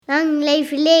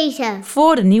even lezen.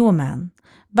 Voor de nieuwe maan.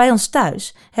 Bij ons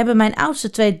thuis hebben mijn oudste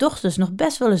 2 dochters nog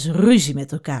best wel eens ruzie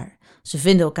met elkaar. Ze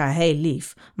vinden elkaar heel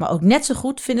lief, maar ook net zo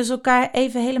goed vinden ze elkaar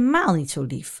even helemaal niet zo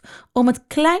lief. Om het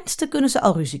kleinste kunnen ze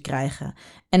al ruzie krijgen.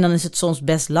 En dan is het soms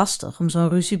best lastig om zo'n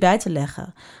ruzie bij te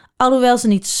leggen. Alhoewel ze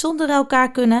niet zonder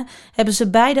elkaar kunnen, hebben ze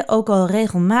beiden ook al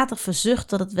regelmatig verzucht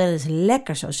dat het wel eens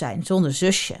lekker zou zijn zonder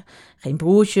zusje. Geen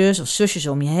broertjes of zusjes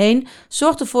om je heen.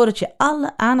 Zorg ervoor dat je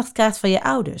alle aandacht krijgt van je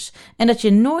ouders en dat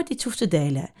je nooit iets hoeft te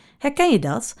delen. Herken je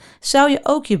dat? Zou je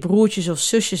ook je broertjes of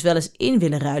zusjes wel eens in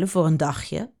willen ruilen voor een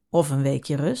dagje of een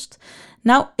weekje rust?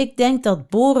 Nou, ik denk dat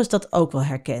Boris dat ook wel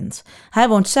herkent. Hij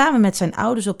woont samen met zijn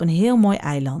ouders op een heel mooi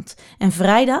eiland. En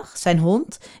Vrijdag, zijn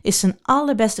hond, is zijn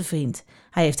allerbeste vriend.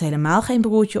 Hij heeft helemaal geen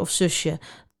broertje of zusje,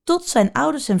 tot zijn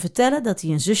ouders hem vertellen dat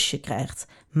hij een zusje krijgt.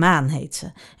 Maan heet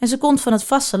ze. En ze komt van het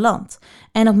vasteland.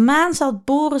 En op Maan zat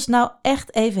Boris nou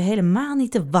echt even helemaal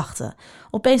niet te wachten.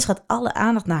 Opeens gaat alle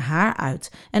aandacht naar haar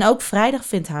uit. En ook Vrijdag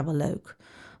vindt haar wel leuk.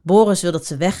 Boris wil dat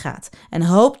ze weggaat en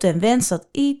hoopt en wenst dat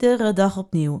iedere dag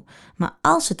opnieuw. Maar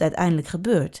als het uiteindelijk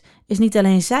gebeurt, is niet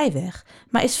alleen zij weg,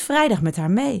 maar is Vrijdag met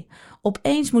haar mee.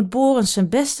 Opeens moet Boris zijn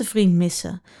beste vriend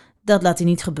missen. Dat laat hij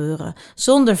niet gebeuren.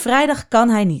 Zonder Vrijdag kan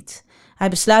hij niet. Hij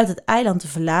besluit het eiland te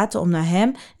verlaten om naar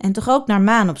hem en toch ook naar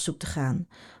Maan op zoek te gaan.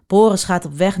 Boris gaat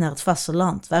op weg naar het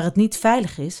vasteland, waar het niet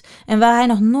veilig is en waar hij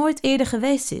nog nooit eerder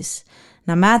geweest is.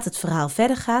 Naarmate het verhaal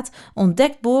verder gaat,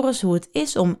 ontdekt Boris hoe het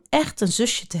is om echt een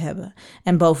zusje te hebben.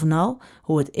 En bovenal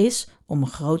hoe het is om een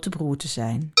grote broer te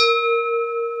zijn.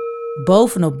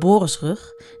 Bovenop Boris'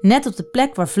 rug, net op de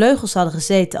plek waar vleugels hadden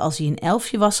gezeten als hij een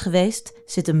elfje was geweest,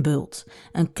 zit een bult.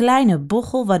 Een kleine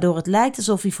bochel waardoor het lijkt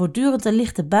alsof hij voortdurend een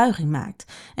lichte buiging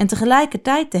maakt en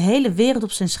tegelijkertijd de hele wereld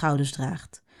op zijn schouders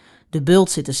draagt. De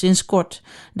bult zit er sinds kort.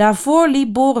 Daarvoor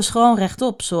liep Boris gewoon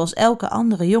rechtop, zoals elke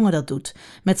andere jongen dat doet,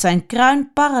 met zijn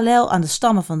kruin parallel aan de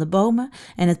stammen van de bomen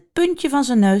en het puntje van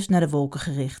zijn neus naar de wolken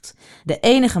gericht. De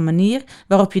enige manier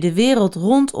waarop je de wereld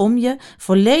rondom je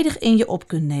volledig in je op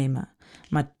kunt nemen.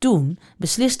 Maar toen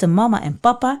beslisten mama en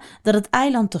papa dat het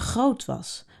eiland te groot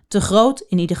was. Te groot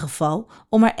in ieder geval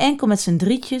om er enkel met z'n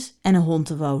drietjes en een hond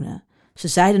te wonen. Ze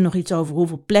zeiden nog iets over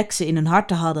hoeveel plek ze in hun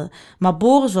harten hadden, maar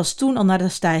Boris was toen al naar de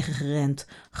steiger gerend.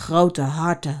 Grote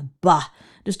harten, bah!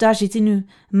 Dus daar zit hij nu,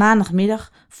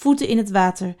 maandagmiddag, voeten in het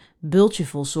water, bultje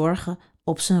vol zorgen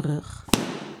op zijn rug.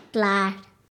 Klaar.